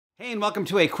Hey, and welcome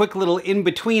to a quick little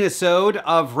in-between episode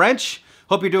of Rennch.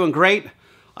 Hope you're doing great.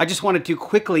 I just wanted to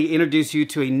quickly introduce you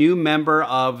to a new member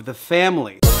of the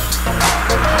family.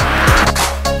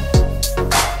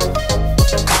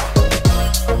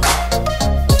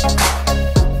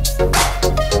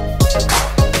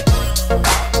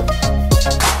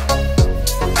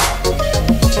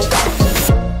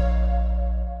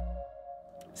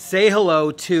 Say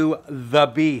hello to the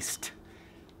beast.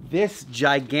 This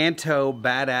giganto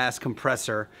badass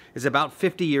compressor is about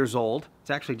 50 years old.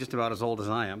 It's actually just about as old as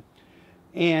I am.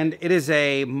 And it is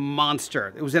a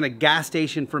monster. It was in a gas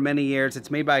station for many years. It's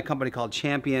made by a company called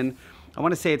Champion. I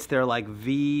want to say it's their like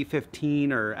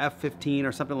V15 or F15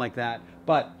 or something like that.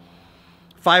 But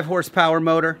 5 horsepower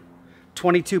motor,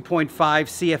 22.5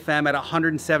 CFM at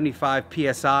 175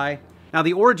 PSI. Now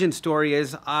the origin story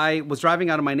is I was driving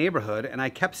out of my neighborhood and I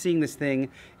kept seeing this thing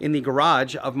in the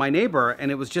garage of my neighbor, and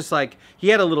it was just like, he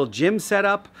had a little gym set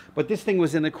up, but this thing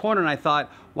was in the corner, and I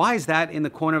thought, why is that in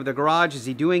the corner of the garage? Is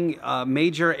he doing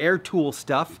major air tool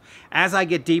stuff? As I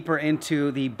get deeper into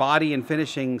the body and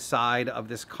finishing side of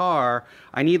this car,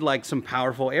 I need like some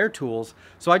powerful air tools.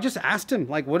 So I just asked him,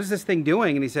 like, what is this thing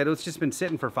doing? And he said, oh, it's just been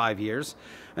sitting for 5 years.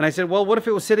 And I said, well, what if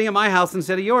it was sitting at my house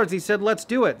instead of yours? He said, let's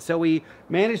do it. So we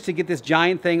managed to get this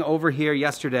giant thing over here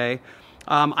yesterday.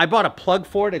 I bought a plug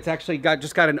for it. It's actually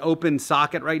just got an open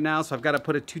socket right now, so I've got to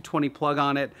put a 220 plug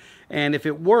on it. And if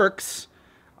it works,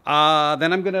 then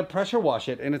I'm going to pressure wash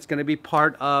it, and it's going to be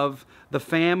part of the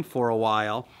fam for a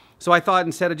while. So I thought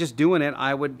instead of just doing it,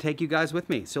 I would take you guys with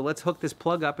me. So let's hook this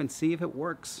plug up and see if it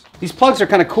works. These plugs are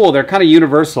kind of cool. They're kind of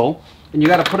universal, and you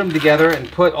got to put them together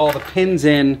and put all the pins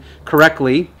in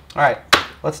correctly. All right,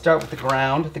 let's start with the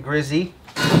ground, the Grizzy.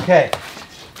 Okay,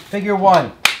 figure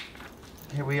one.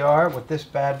 Here we are with this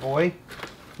bad boy.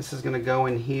 This is going to go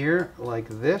in here like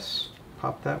this.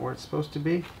 Pop that where it's supposed to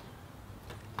be.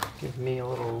 Give me a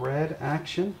little red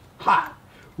action. Ha!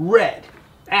 Red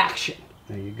action.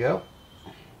 There you go.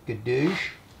 Good douche.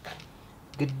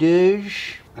 Good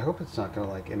douche. I hope it's not going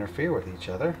to like interfere with each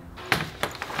other.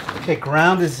 Okay,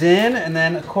 ground is in, and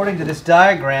then according to this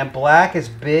diagram, black is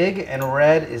big and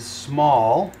red is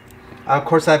small. Of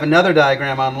course, I have another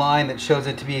diagram online that shows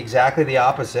it to be exactly the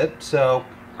opposite. So,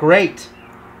 great.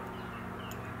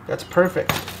 That's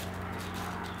perfect.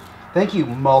 Thank you,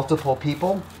 multiple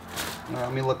people.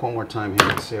 Let me look one more time here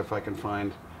and see if I can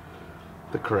find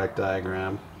the correct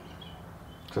diagram.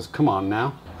 Because, come on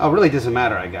now. Oh, it really doesn't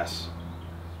matter, I guess.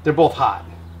 They're both hot.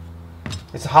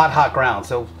 It's a hot, hot ground,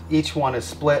 so each one is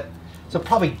split. So it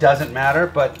probably doesn't matter,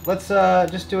 but let's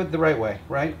just do it the right way,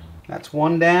 right? That's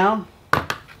one down.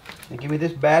 And give me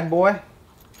this bad boy.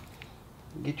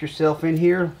 Get yourself in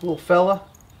here, little fella.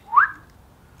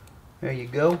 There you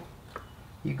go.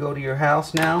 You go to your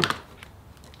house now.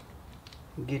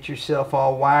 Get yourself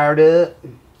all wired up.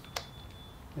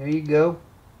 There you go.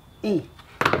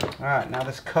 Alright, now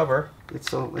this cover, it's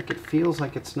so, like, it feels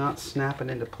like it's not snapping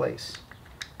into place.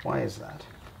 Why is that?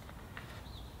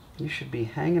 You should be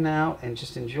hanging out and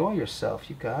just enjoy yourself,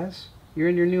 you guys. You're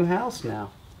in your new house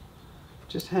now.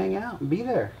 Just hang out and be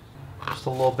there. Just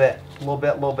a little bit, a little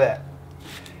bit, a little bit.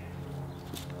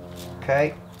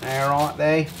 Okay, there aren't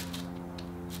they?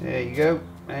 There you go.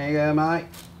 There you go, mate.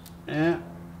 Yeah.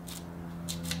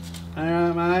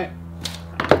 Alright, mate.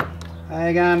 There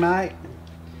you go, mate.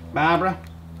 Barbara.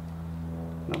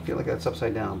 I don't feel like that's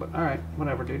upside down, but alright,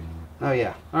 whatever, dude. Oh,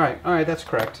 yeah. Alright, that's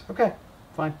correct. Okay,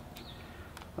 fine.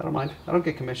 I don't mind. I don't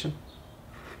get commission.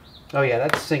 Oh, yeah,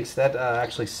 that sinks. That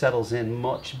actually settles in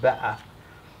much better.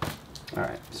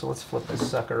 Alright, so let's flip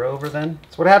this sucker over then.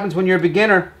 That's what happens when you're a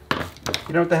beginner.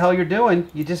 You know what the hell you're doing.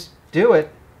 You just do it.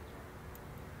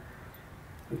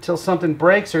 Until something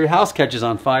breaks or your house catches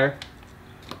on fire.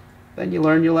 Then you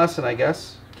learn your lesson, I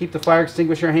guess. Keep the fire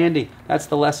extinguisher handy. That's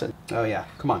the lesson. Oh yeah,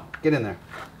 come on, get in there.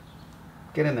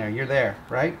 Get in there, you're there,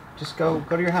 right? Just go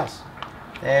to your house.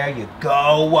 There you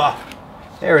go.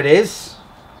 There it is.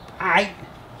 Alright,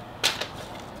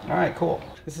 cool.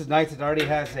 This is nice, it already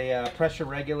has a pressure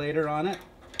regulator on it,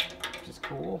 which is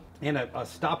cool. And a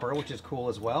stopper, which is cool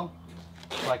as well.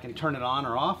 So I can turn it on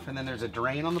or off, and then there's a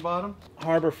drain on the bottom.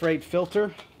 Harbor Freight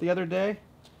filter the other day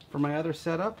for my other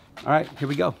setup. Alright, here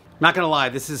we go. Not gonna lie,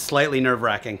 this is slightly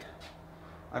nerve-wracking.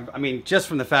 I mean, just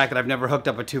from the fact that I've never hooked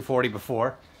up a 240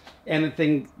 before, and the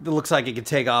thing that looks like it could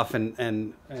take off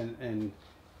and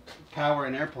power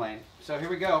an airplane. So here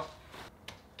we go.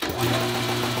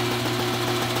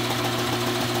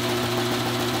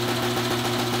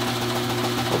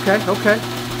 Okay.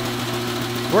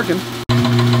 Working.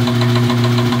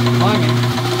 Climbing.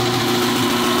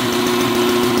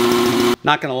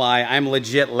 Not gonna lie, I'm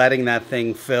legit letting that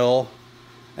thing fill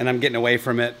and I'm getting away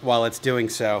from it while it's doing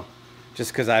so,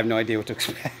 just because I have no idea what to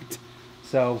expect.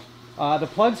 So the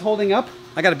plug's holding up.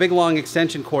 I got a big long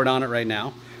extension cord on it right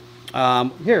now.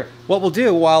 Here, what we'll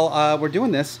do while we're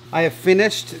doing this, I have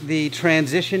finished the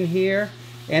transition here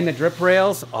and the drip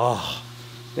rails. Oh,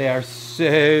 they are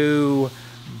so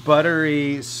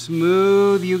buttery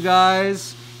smooth, you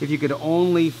guys. If you could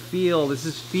only feel, this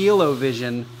is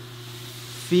Feel-O-Vision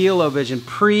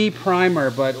pre-primer,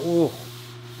 but ooh,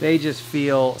 they just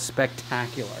feel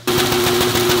spectacular.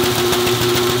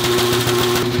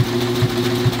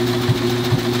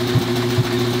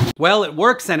 Well, it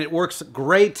works, and it works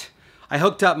great. I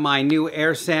hooked up my new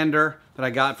air sander that I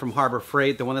got from Harbor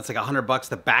Freight, the one that's like $100,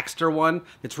 the Baxter one.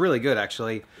 It's really good,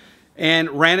 actually. And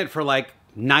ran it for like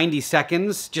 90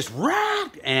 seconds, just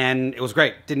and it was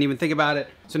great. Didn't even think about it.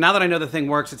 So now that I know the thing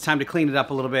works, it's time to clean it up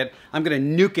a little bit. I'm gonna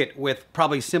nuke it with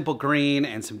probably Simple Green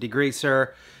and some degreaser,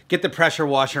 get the pressure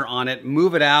washer on it,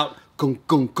 move it out, gunk,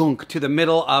 gunk, gunk, to the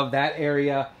middle of that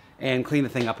area and clean the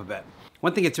thing up a bit.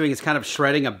 One thing it's doing is kind of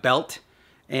shredding a belt,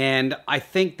 and I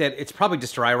think that it's probably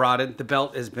just dry rotted. The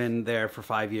belt has been there for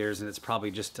 5 years and it's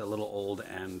probably just a little old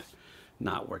and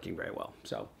not working very well.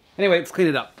 So anyway, let's clean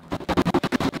it up.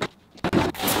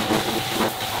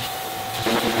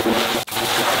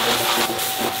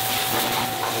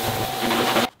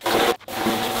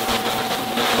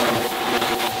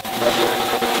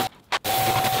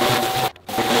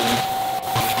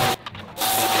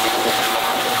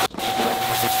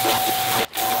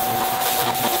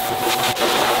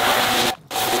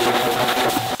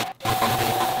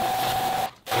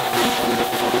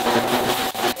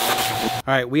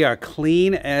 All right, we are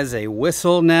clean as a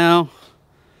whistle now.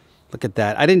 Look at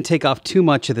that. I didn't take off too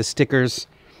much of the stickers.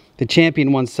 The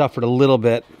Champion one suffered a little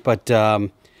bit, but this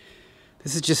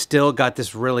has just still got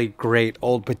this really great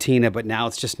old patina, but now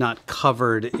it's just not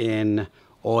covered in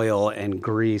oil and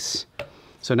grease.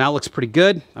 So now it looks pretty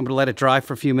good. I'm gonna let it dry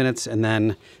for a few minutes and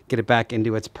then get it back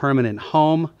into its permanent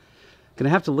home.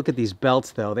 Gonna have to look at these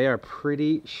belts though. They are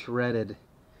pretty shredded,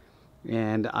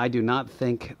 and I do not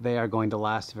think they are going to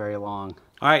last very long.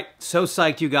 All right, so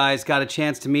psyched, you guys. Got a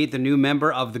chance to meet the new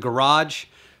member of the garage.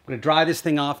 I'm gonna dry this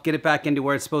thing off, get it back into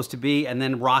where it's supposed to be, and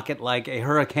then rock it like a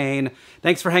hurricane.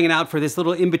 Thanks for hanging out for this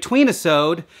little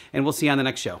in-between-isode, and we'll see you on the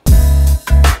next show.